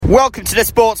Welcome to the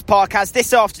Sports Park as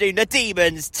this afternoon the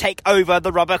Demons take over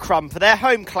the Rubber Crumb for their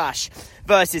home clash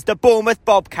versus the Bournemouth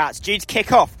Bobcats due to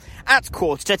kick off at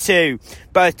 1:45.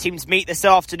 Both teams meet this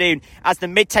afternoon as the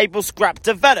mid-table scrap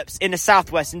develops in the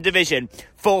Southwestern Division,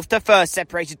 fourth to first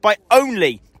separated by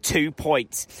only 2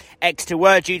 points. Exeter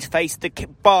were due to face the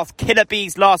Bath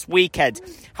Celebi last weekend.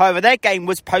 However, their game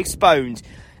was postponed.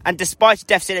 And despite a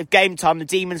deficit of game time, the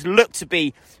Demons look to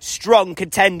be strong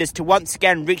contenders to once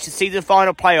again reach the season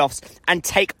final playoffs and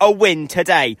take a win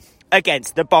today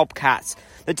against the Bobcats.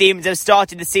 The Demons have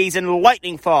started the season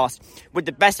lightning fast with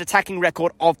the best attacking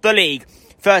record of the league.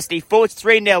 Firstly,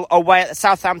 43-0 away at the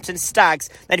Southampton Stags,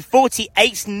 then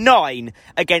 48-9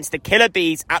 against the Killer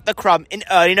Bees at the Crumb in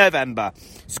early November.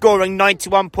 Scoring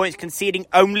 91 points, conceding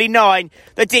only 9,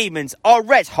 the Demons are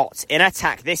red hot in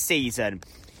attack this season.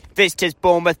 Visitors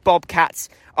Bournemouth Bobcats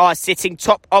are sitting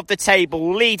top of the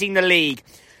table, leading the league,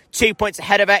 2 points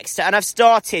ahead of Exeter, and have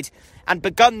started and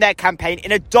begun their campaign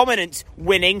in a dominant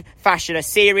winning fashion. A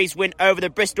series win over the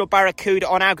Bristol Barracuda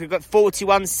on aggregate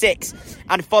 41-6,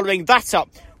 and following that up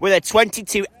with a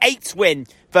 22-8 win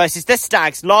versus the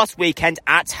Stags last weekend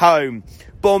at home.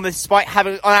 Bournemouth, despite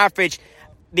having on average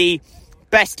the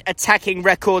best attacking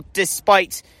record,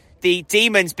 despite the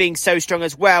Demons being so strong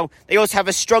as well, they also have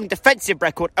a strong defensive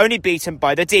record, only beaten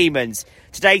by the Demons.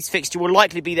 Today's fixture will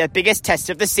likely be their biggest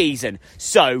test of the season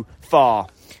so far.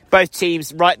 Both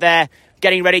teams right there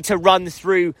getting ready to run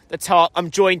through the tarp.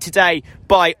 I'm joined today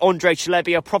by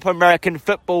Celebi, a proper American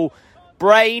football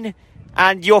brain.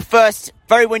 And your first,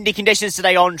 very windy conditions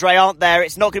today, Andre, aren't there?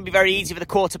 It's not going to be very easy for the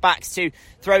quarterbacks to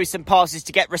throw some passes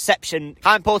to get reception.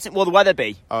 How important will the weather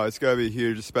be? Oh, it's going to be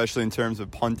huge, especially in terms of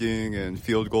punting and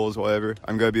field goals, whatever.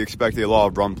 I'm going to be expecting a lot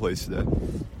of run plays today.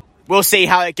 We'll see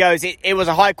how it goes. It was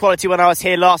a high quality when I was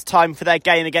here last time for their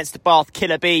game against the Bath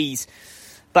Killer Bees.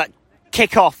 But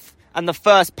kick-off and the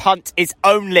first punt is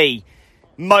only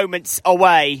moments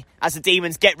away as the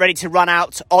Demons get ready to run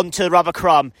out onto the Rubber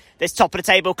Crumb. This top of the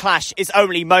table clash is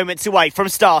only moments away from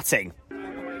starting.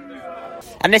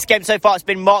 And this game so far has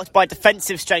been marked by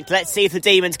defensive strength. Let's see if the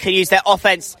Demons can use their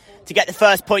offence to get the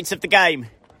first points of the game.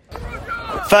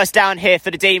 First down here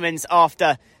for the Demons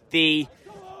after the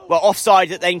offside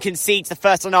that then concedes the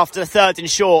first one after the third and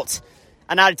short.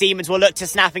 And now the Demons will look to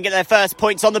snap and get their first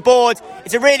points on the board.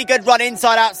 It's a really good run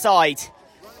inside-outside.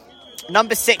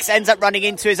 Number 6 ends up running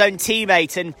into his own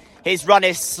teammate and his run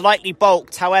is slightly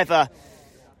balked. However,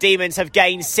 Demons have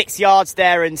gained 6 yards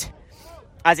there, and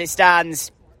as it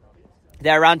stands,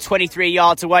 they're around 23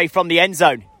 yards away from the end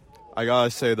zone. I gotta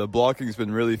say, the blocking's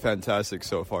been really fantastic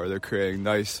so far. They're creating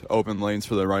nice open lanes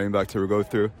for the running back to go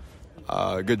through.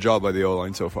 Good job by the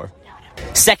O-line so far.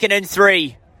 2nd and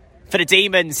 3 for the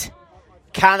Demons.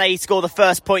 Can they score the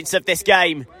first points of this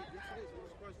game?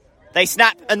 They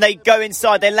snap and they go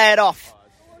inside. They lay it off.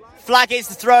 Flag is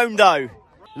thrown, though.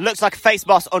 Looks like a face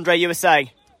mask, Andre, you were saying.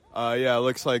 Yeah, it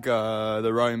looks like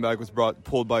the running back was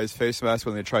pulled by his face mask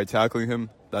when they tried tackling him.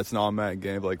 That's an automatic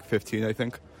gain of like 15, I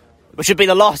think. Which would be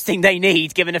the last thing they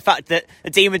need, given the fact that the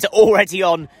Demons are already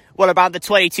on, about the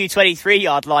 22-23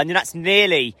 yard line. And that's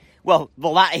nearly,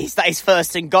 that is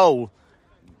first and goal.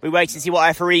 We wait to see what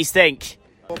referees think.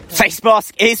 Face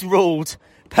mask is ruled.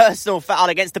 Personal foul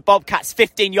against the Bobcats,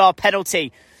 15-yard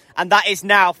penalty. And that is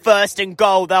now first and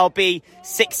goal. They'll be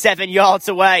 6-7 yards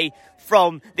away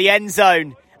from the end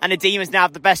zone. And the Demons now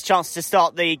have the best chance to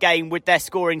start the game with their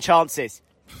scoring chances.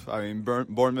 I mean,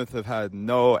 Bournemouth have had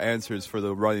no answers for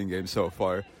the running game so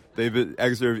far.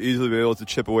 Exeter have easily been able to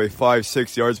chip away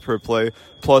 5-6 yards per play,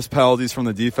 plus penalties from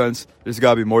the defense. There's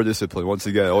got to be more discipline. Once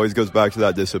again, it always goes back to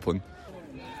that discipline.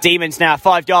 Demons now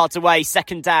 5 yards away,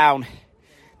 second down.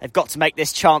 They've got to make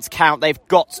this chance count. They've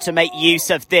got to make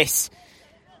use of this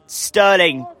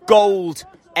sterling,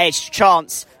 gold-edged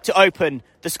chance to open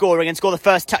the scoring and score the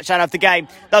first touchdown of the game.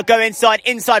 They'll go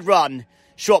inside run.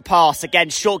 Short pass. Again,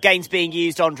 short gains being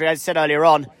used, Andre, as I said earlier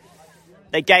on.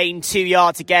 They gain 2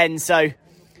 yards again, so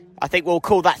I think we'll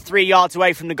call that 3 yards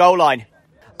away from the goal line.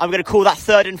 I'm going to call that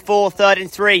 3rd and 4, 3rd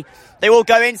and 3. They will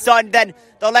go inside and then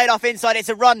they'll lay it off inside. It's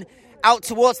a run out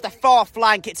towards the far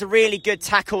flank. It's a really good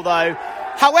tackle, though.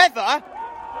 However,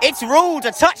 it's ruled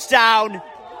a touchdown.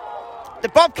 The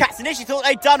Bobcats initially thought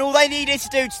they'd done all they needed to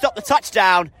do to stop the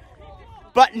touchdown.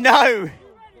 But no.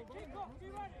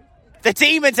 The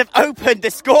Demons have opened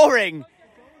the scoring.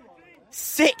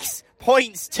 6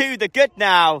 points to the good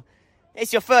now.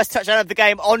 It's your first touchdown of the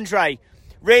game, Andre.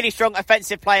 Really strong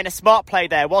offensive play and a smart play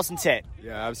there, wasn't it?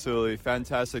 Yeah, absolutely.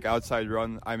 Fantastic outside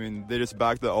run. I mean, they just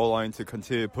backed the O-line to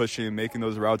continue pushing and making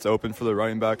those routes open for the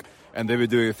running back, and they've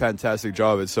been doing a fantastic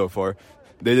job of it so far.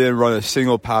 They didn't run a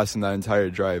single pass in that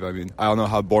entire drive. I mean, I don't know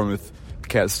how Bournemouth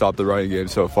can't stop the running game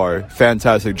so far.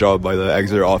 Fantastic job by the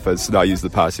Exeter offense to not use the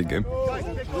passing game.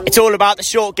 It's all about the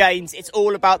short gains. It's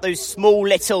all about those small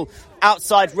little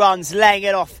outside runs, laying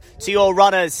it off to your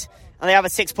runners. And they have a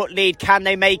 6-point lead. Can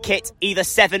they make it either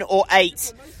 7 or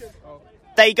 8?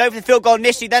 They go for the field goal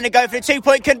initially, then they go for the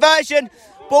 2-point conversion.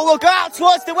 Ball will go out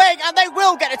towards the wing, and they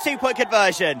will get a 2-point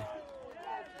conversion.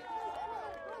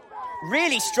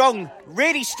 Really strong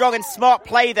and smart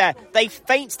play there. They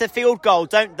feint the field goal,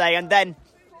 don't they? And then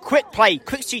quick play,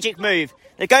 quick strategic move.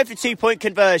 They go for the 2-point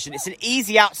conversion. It's an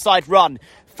easy outside run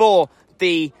for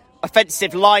the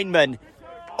offensive linemen.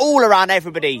 All around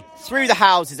everybody, through the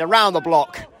houses, around the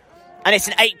block. And it's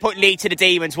an 8-point lead to the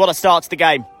Demons. What a start to the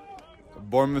game.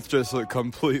 Bournemouth just looked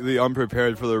completely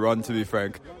unprepared for the run, to be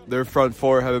frank. Their front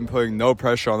four have been putting no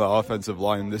pressure on the offensive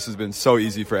line. This has been so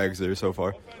easy for Exeter so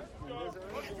far.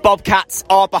 Bobcats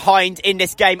are behind in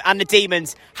this game, and the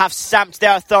Demons have stamped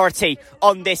their authority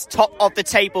on this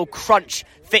top-of-the-table crunch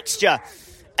fixture.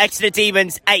 Exeter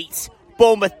Demons 8,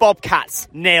 Bournemouth Bobcats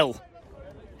 0.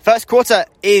 First quarter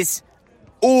is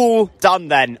all done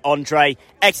then, Andre.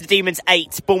 Exeter Demons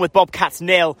 8, Bournemouth Bobcats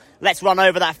 0. Let's run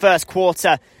over that first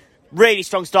quarter. Really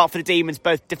strong start for the Demons,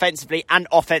 both defensively and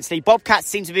offensively. Bobcats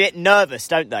seem to be a bit nervous,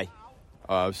 don't they?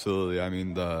 Absolutely. I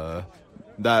mean,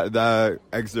 that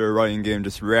Exeter running game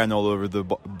just ran all over the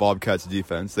Bobcats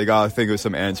defense. They got to think of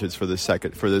some answers for this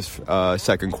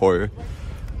second quarter.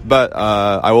 But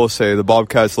I will say the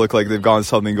Bobcats look like they've gotten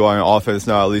something going on offense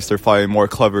now. At least they're finding more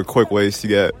clever, quick ways to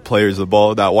get players the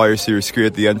ball. That wide receiver screen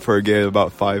at the end for a gain of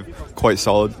about 5, quite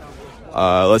solid.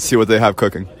 Let's see what they have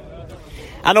cooking.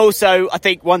 And also, I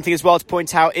think one thing as well to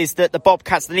point out is that the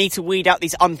Bobcats, they need to weed out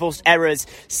these unforced errors,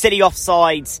 silly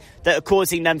offsides that are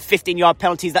causing them 15-yard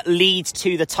penalties that lead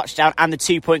to the touchdown and the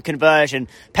 2-point conversion.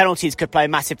 Penalties could play a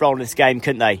massive role in this game,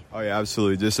 couldn't they? Oh, yeah,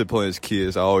 absolutely. Discipline is key,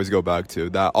 as I always go back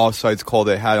to. That offsides call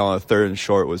they had on a 3rd and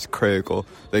short was critical.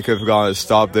 They could have gone a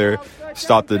stop there,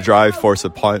 stop the drive, force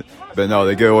a punt. But no,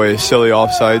 they give away silly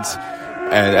offsides,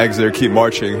 and Exeter keep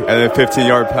marching. And a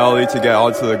 15-yard penalty to get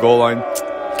onto the goal line.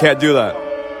 Can't do that.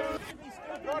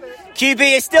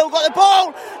 QB has still got the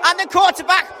ball, and the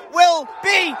quarterback will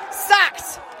be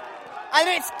sacked. And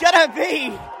it's going to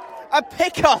be a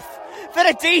pickoff for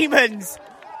the Demons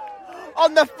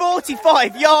on the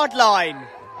 45-yard line.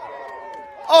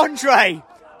 Andre,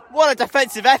 what a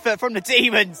defensive effort from the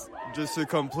Demons. Just a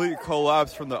complete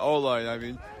collapse from the O-line. I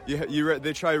mean,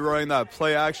 they tried running that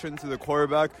play action to the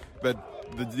quarterback, but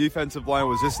the defensive line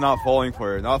was just not falling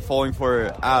for it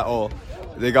at all.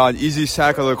 They got an easy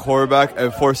sack of the quarterback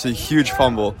and forced a huge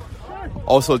fumble.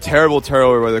 Also, terrible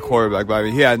turnover by the quarterback, but I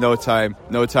mean, he had no time.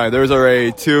 There was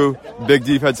already 2 big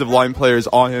defensive line players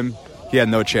on him. He had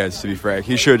no chance, to be frank.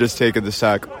 He should have just taken the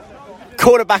sack.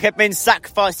 Quarterback had been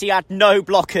sacrificed. He had no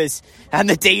blockers, and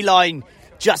the D-line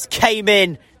just came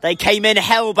in. They came in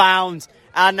hellbound,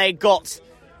 and they got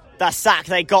the sack,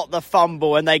 they got the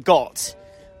fumble, and they got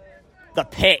the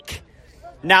pick.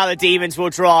 Now the Demons will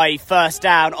drive first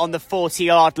down on the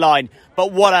 40-yard line.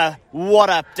 But what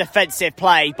a defensive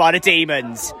play by the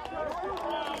Demons.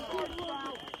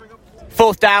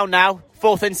 4th down now,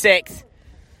 4th and 6th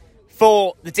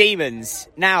for the Demons.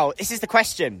 Now, this is the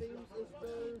question.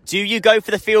 Do you go for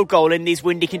the field goal in these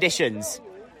windy conditions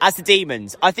as the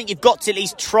Demons? I think you've got to at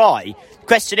least try. The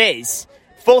question is,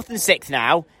 4th and 6th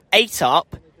now, 8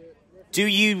 up. Do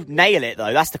you nail it,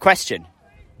 though? That's the question.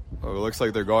 Oh, it looks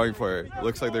like they're going for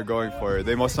it.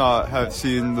 They must not have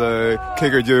seen the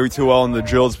kicker doing too well in the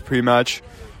drills pre-match.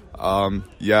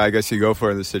 Yeah, I guess you go for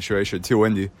it in this situation. Too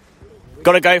windy.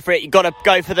 Got to go for it. You got to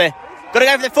go for the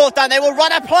 4th down. They will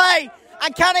run a play,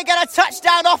 and can they get a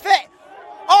touchdown off it?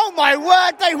 Oh my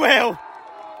word, they will!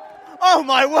 Oh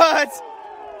my word!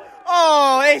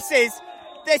 Oh,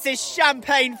 this is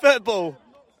champagne football.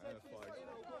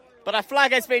 But a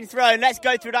flag has been thrown. Let's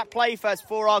go through that play first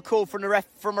before our call from the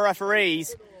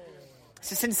referees.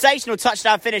 It's a sensational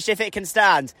touchdown finish if it can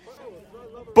stand.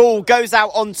 Ball goes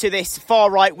out onto this far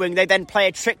right wing. They then play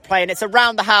a trick play, and it's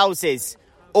around the houses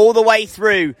all the way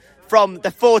through from the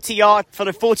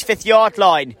 45th yard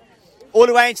line, all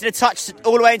the way into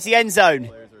the end zone.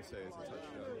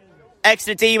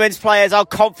 Exeter Demons players are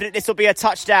confident this will be a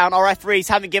touchdown. Our referees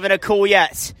haven't given a call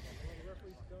yet.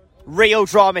 Real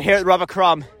drama here at the Rubber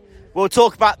Crumb. We'll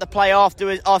talk about the play after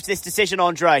this decision,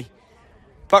 Andre.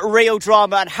 But real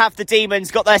drama, and have the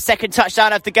Demons got their 2nd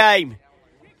touchdown of the game.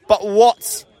 But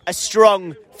what a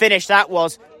strong finish that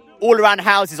was. All around the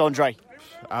houses, Andre.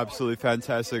 Absolutely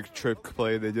fantastic trick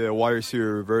play. They did a wide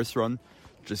receiver reverse run.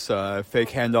 Just a fake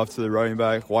handoff to the running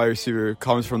back. Wide receiver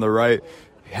comes from the right,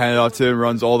 Hand it off to him,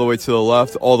 runs all the way to the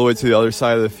left, all the way to the other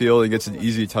side of the field, and gets an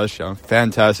easy touchdown.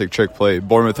 Fantastic trick play.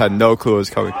 Bournemouth had no clue it was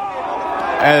coming.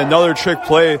 And another trick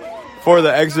play for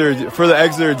the Exeter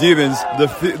Demons.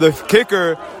 The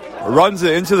kicker runs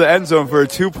it into the end zone for a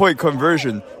 2-point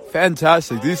conversion.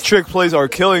 Fantastic. These trick plays are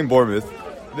killing Bournemouth.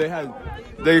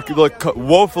 They look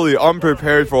woefully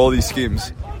unprepared for all these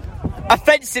schemes.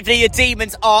 Offensively, your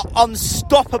Demons are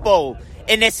unstoppable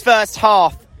in this first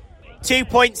half. 2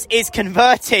 points is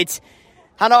converted,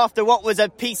 and after what was a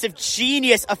piece of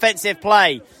genius offensive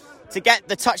play to get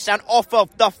the touchdown off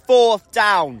of the 4th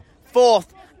down, 4th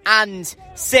and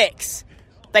 6,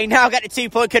 they now get the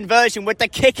 2-point conversion with the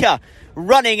kicker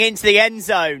running into the end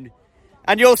zone.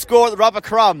 And your score at the Rubber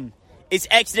Crumb is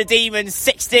Exeter Demons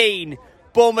 16,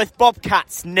 Bournemouth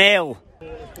Bobcats 0.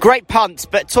 Great punt,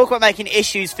 but talk about making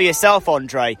issues for yourself,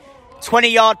 Andre.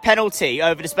 20-yard penalty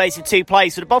over the space of 2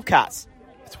 plays for the Bobcats.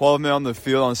 12 men on the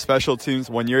field on special teams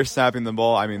when you're snapping the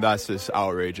ball. I mean, that's just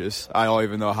outrageous. I don't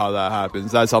even know how that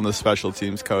happens. That's on the special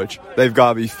teams coach. They've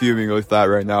got to be fuming with that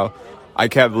right now. I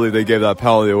can't believe they gave that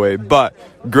penalty away. But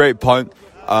great punt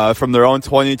from their own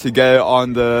 20 to get it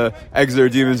on the Exeter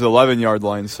Demons 11-yard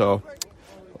line. So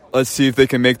let's see if they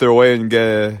can make their way and get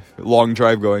a long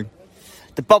drive going.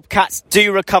 The Bobcats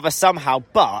do recover somehow,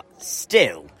 but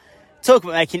still, talk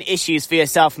about making issues for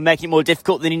yourself and making it more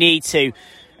difficult than you need to.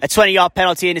 A 20-yard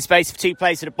penalty in the space of 2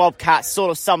 plays for the Bobcats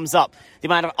sort of sums up the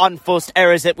amount of unforced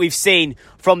errors that we've seen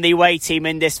from the away team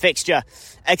in this fixture.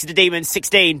 Exeter Demons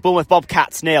 16, Bournemouth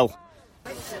Bobcats 0.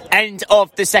 End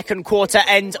of the second quarter,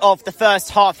 end of the first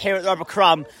half here at the Rubber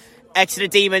Crumb. Exeter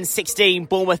Demons 16,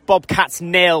 Bournemouth Bobcats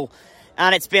 0.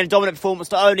 And it's been a dominant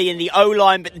performance not only in the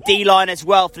O-line but the D-line as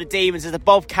well for the Demons, as the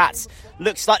Bobcats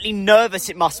look slightly nervous,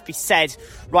 it must be said,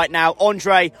 right now.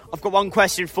 Andre, I've got one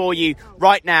question for you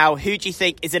right now. Who do you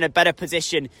think is in a better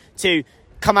position to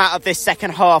come out of this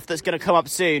second half that's going to come up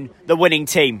soon, the winning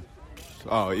team?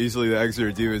 Oh, easily the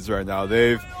Exeter Demons right now.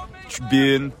 They've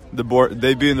been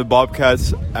the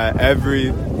Bobcats at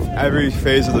every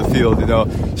phase of the field. You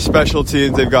know, special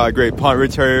teams, they've got a great punt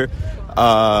returner.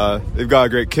 They've got a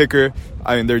great kicker.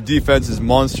 I mean, their defense is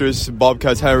monstrous.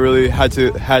 Bobcats haven't really had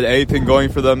anything going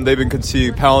for them. They've been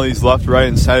conceding penalties left, right,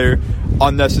 and center,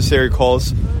 unnecessary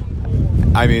calls.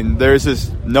 I mean, there's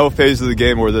just no phase of the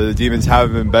game where the Demons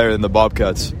haven't been better than the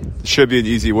Bobcats. Should be an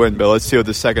easy win, but let's see what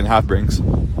the second half brings.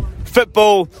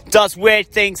 Football does weird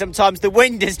things sometimes. The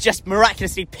wind has just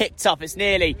miraculously picked up. It's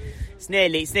nearly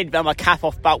blown my cap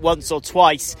off about once or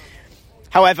twice.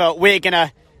 However, we're going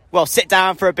to sit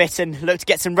down for a bit and look to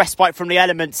get some respite from the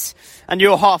elements. And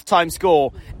your half-time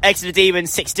score, Exeter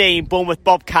Demons 16, Bournemouth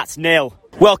Bobcats 0.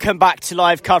 Welcome back to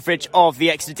live coverage of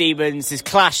the Exeter Demons'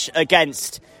 clash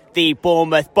against the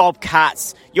Bournemouth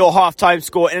Bobcats. Your half-time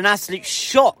score, in an absolute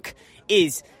shock,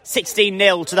 is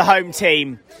 16-0 to the home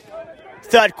team.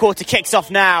 Third quarter kicks off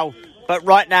now, but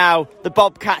right now the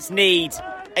Bobcats need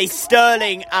a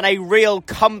sterling and a real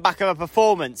comeback of a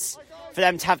performance for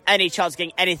them to have any chance of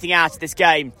getting anything out of this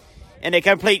game. In a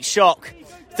complete shock,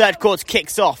 third quarter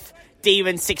kicks off.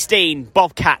 Demons 16,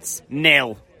 Bobcats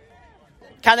 0.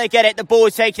 Can they get it? The ball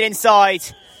is taken inside.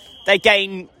 They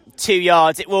gain 2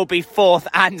 yards. It will be 4th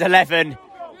and 11,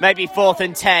 maybe 4th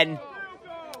and 10.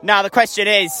 Now the question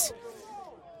is,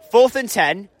 4th and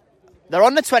 10, they're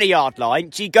on the 20-yard line.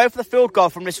 Do you go for the field goal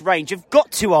from this range? You've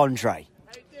got to, Andre.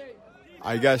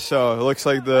 I guess so. It looks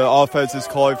like the offense is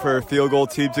calling for a field goal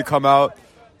team to come out.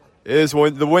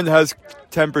 The wind has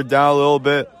tempered down a little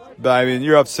bit, but I mean,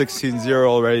 you're up 16-0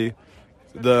 already.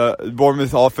 The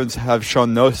Bournemouth offense have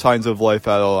shown no signs of life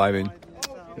at all. I mean,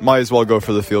 might as well go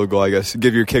for the field goal, I guess.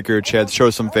 Give your kicker a chance.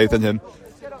 Show some faith in him.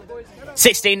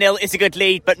 16-0 is a good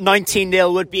lead, but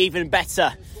 19-0 would be even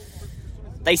better.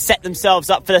 They set themselves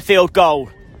up for the field goal.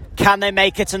 Can they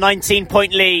make it a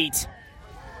 19-point lead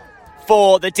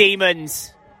for the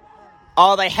Demons?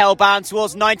 Are they hellbound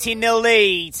towards 19-0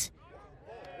 lead?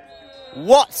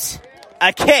 What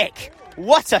a kick.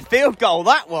 What a field goal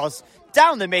that was.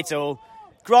 Down the middle.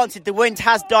 Granted, the wind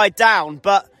has died down,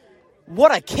 but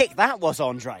what a kick that was,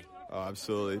 Andre. Oh,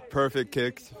 absolutely. Perfect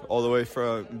kick all the way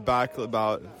from back,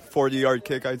 about 40-yard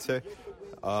kick, I'd say.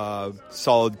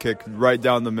 Solid kick right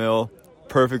down the middle.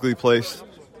 Perfectly placed.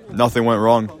 Nothing went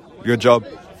wrong. Good job.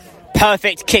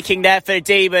 Perfect kicking there for the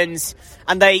Demons,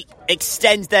 and they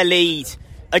extend their lead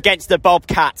against the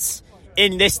Bobcats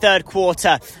in this third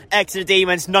quarter. Exeter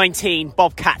Demons 19,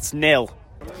 Bobcats 0.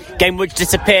 Game would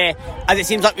disappear as it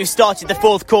seems like we've started the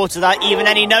fourth quarter without even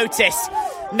any notice.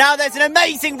 Now there's an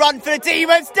amazing run for the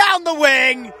Demons down the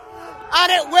wing,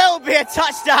 and it will be a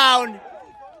touchdown.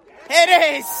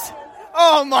 It is.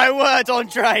 Oh my word,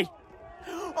 Andre.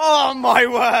 Oh my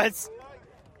words.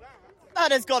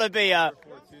 That's got to be a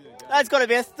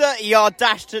 30-yard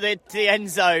dash to the end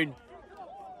zone.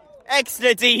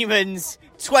 Exeter Demons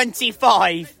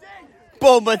 25,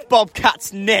 Bournemouth Bobcats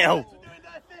 0.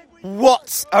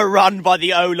 What a run by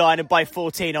the O-line and by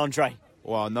 14, Andre.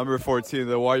 Wow, number 14,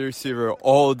 the wide receiver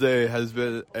all day has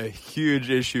been a huge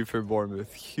issue for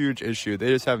Bournemouth. Huge issue. They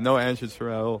just have no answers for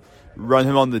him at all. Run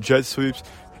him on the jet sweeps,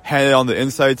 hand it on the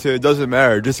inside to it. Doesn't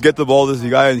matter. Just get the ball to the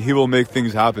guy and he will make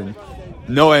things happen.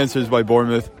 No answers by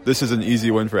Bournemouth. This is an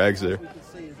easy win for Exeter.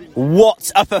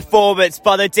 What a performance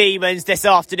by the Demons this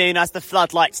afternoon as the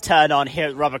floodlights turn on here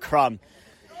at Rubber Crumb.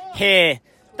 Here,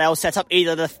 they'll set up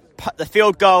either the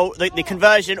field goal, the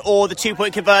conversion, or the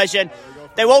 2-point conversion.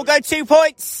 They will go 2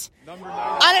 points, and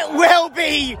it will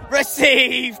be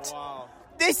received. Wow.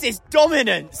 This is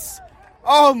dominance.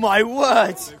 Oh, my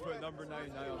word. They put number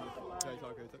 99 on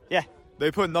the... Yeah.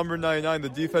 They put number 99, the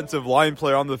defensive line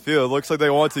player, on the field. Looks like they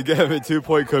want to get him a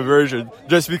 2-point conversion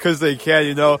just because they can,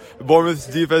 you know. Bournemouth's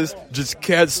defense just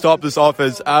can't stop this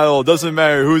offense at all. Doesn't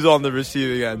matter who's on the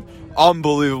receiving end.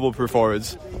 Unbelievable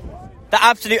performance. The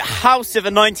absolute house of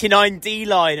a 99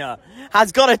 D-liner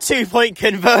has got a 2-point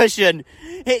conversion.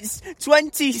 It's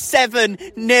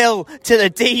 27-0 to the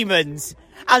Demons.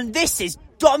 And this is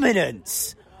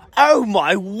dominance. Oh,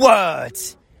 my word.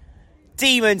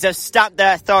 Demons have stamped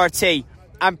their authority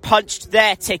and punched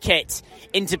their ticket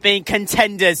into being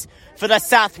contenders for the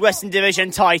South Western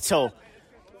Division title.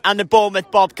 And the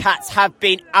Bournemouth Bobcats have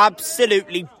been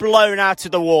absolutely blown out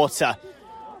of the water.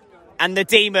 And the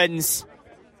Demons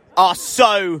are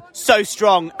so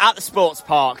strong at the sports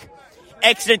park.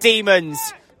 Exeter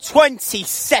Demons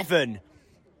 27,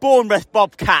 Bournemouth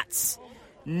Bobcats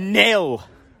 0.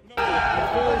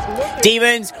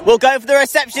 Demons will go for the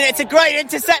reception. It's a great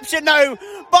interception though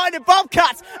by the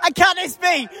Bobcats. And can this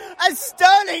be a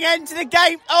sterling end to the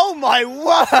game? Oh my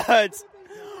word.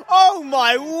 Oh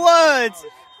my word.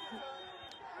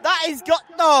 That has got...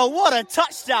 Oh, what a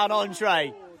touchdown,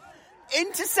 Andre.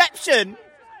 Interception.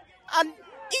 And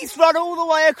he's run all the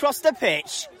way across the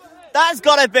pitch. That's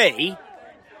got to be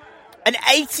an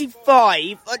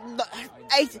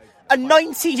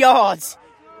 90 yards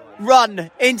run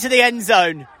into the end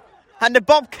zone. And the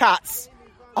Bobcats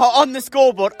are on the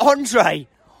scoreboard. Andre,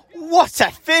 what a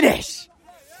finish.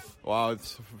 Wow,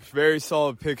 it's a very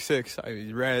solid pick six. I mean,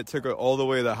 he ran it, took it all the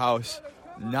way to the house.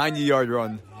 90-yard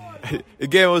run. The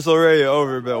game was already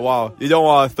over, but wow, you don't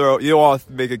want to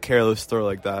make a careless throw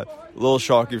like that. A little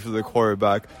shocking for the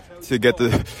quarterback to get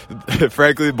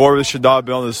frankly, Bournemouth should not have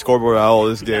been on the scoreboard at all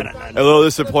this game. A little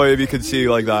disappointed if you could see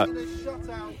like that.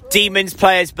 Demons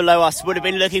players below us would have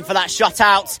been looking for that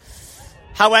shutout.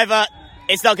 However,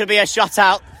 it's not going to be a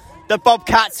shutout. The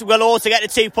Bobcats will also get the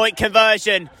 2-point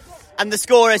conversion. And the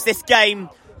score as this game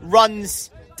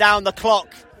runs down the clock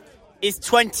is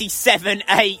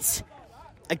 27-8.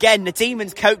 Again, the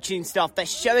Demons coaching staff, they're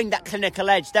showing that clinical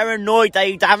edge. They're annoyed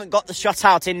they haven't got the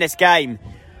shutout in this game.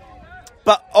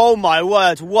 But, oh my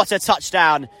word, what a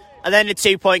touchdown. And then the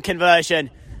 2-point conversion.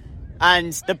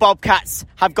 And the Bobcats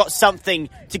have got something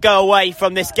to go away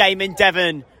from this game in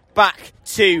Devon back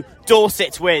to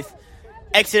Dorset with.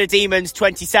 Exeter Demons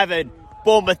 27,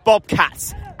 Bournemouth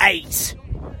Bobcats 8.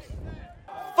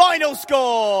 Final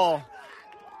score!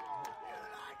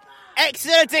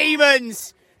 Exeter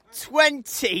Demons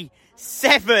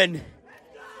 27,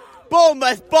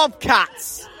 Bournemouth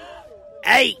Bobcats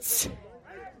 8.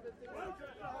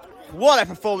 What a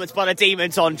performance by the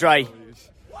Demons, Andre.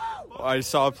 I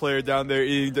saw a player down there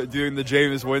doing the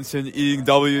Jameis Winston, eating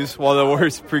W's, one of the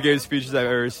worst pregame speeches I've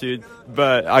ever seen.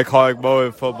 But iconic moment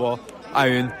in football. I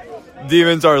mean,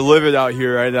 Demons are livid out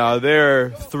here right now. They're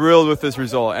thrilled with this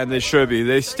result, and they should be.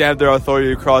 They stamped their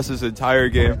authority across this entire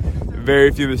game.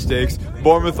 Very few mistakes.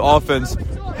 Bournemouth offense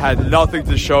had nothing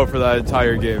to show for that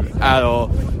entire game at all.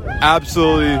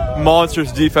 Absolutely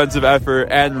monstrous defensive effort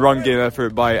and run game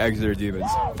effort by Exeter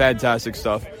Demons. Fantastic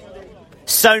stuff.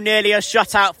 So nearly a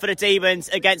shutout for the Demons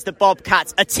against the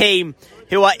Bobcats, a team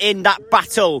who are in that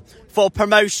battle for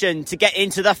promotion to get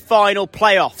into the final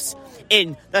playoffs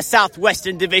in the South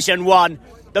Western Division 1.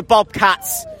 The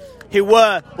Bobcats, who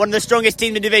were one of the strongest teams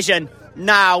in the division,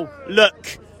 now look,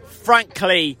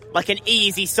 frankly, like an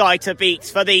easy side to beat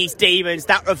for these Demons.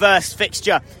 That reverse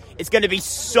fixture is going to be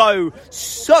so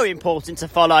important to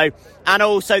follow. And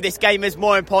also this game is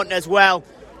more important as well,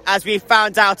 as we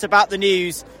found out about the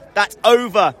news that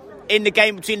over in the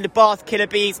game between the Bath Killer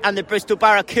Bees and the Bristol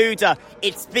Barracuda,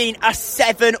 it's been a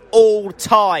 7-all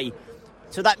tie.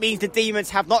 So that means the Demons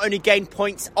have not only gained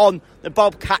points on the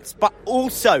Bobcats, but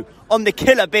also on the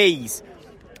Killer Bees.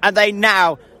 And they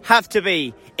now have to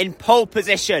be in pole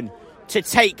position to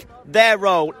take their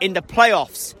role in the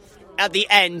playoffs at the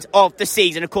end of the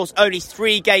season. Of course, only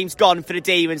 3 games gone for the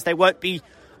Demons. They won't be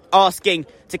asking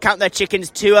to count their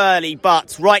chickens too early,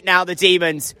 but right now the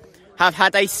Demons have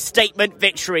had a statement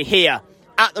victory here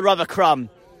at the Rubber Crumb.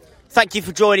 Thank you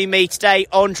for joining me today,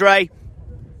 Andre.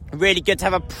 Really good to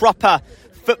have a proper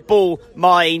football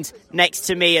mind next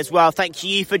to me as well. Thank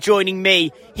you for joining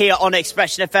me here on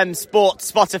Expression FM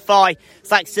Sports Spotify.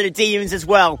 Thanks to the Demons as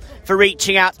well for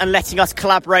reaching out and letting us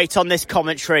collaborate on this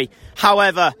commentary.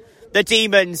 However, the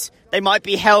Demons, they might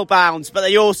be hell-bound, but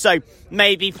they also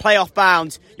may be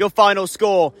playoff-bound. Your final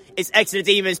score is Exeter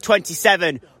Demons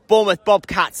 27, Bournemouth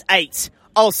Bobcats 8.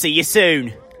 I'll see you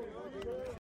soon.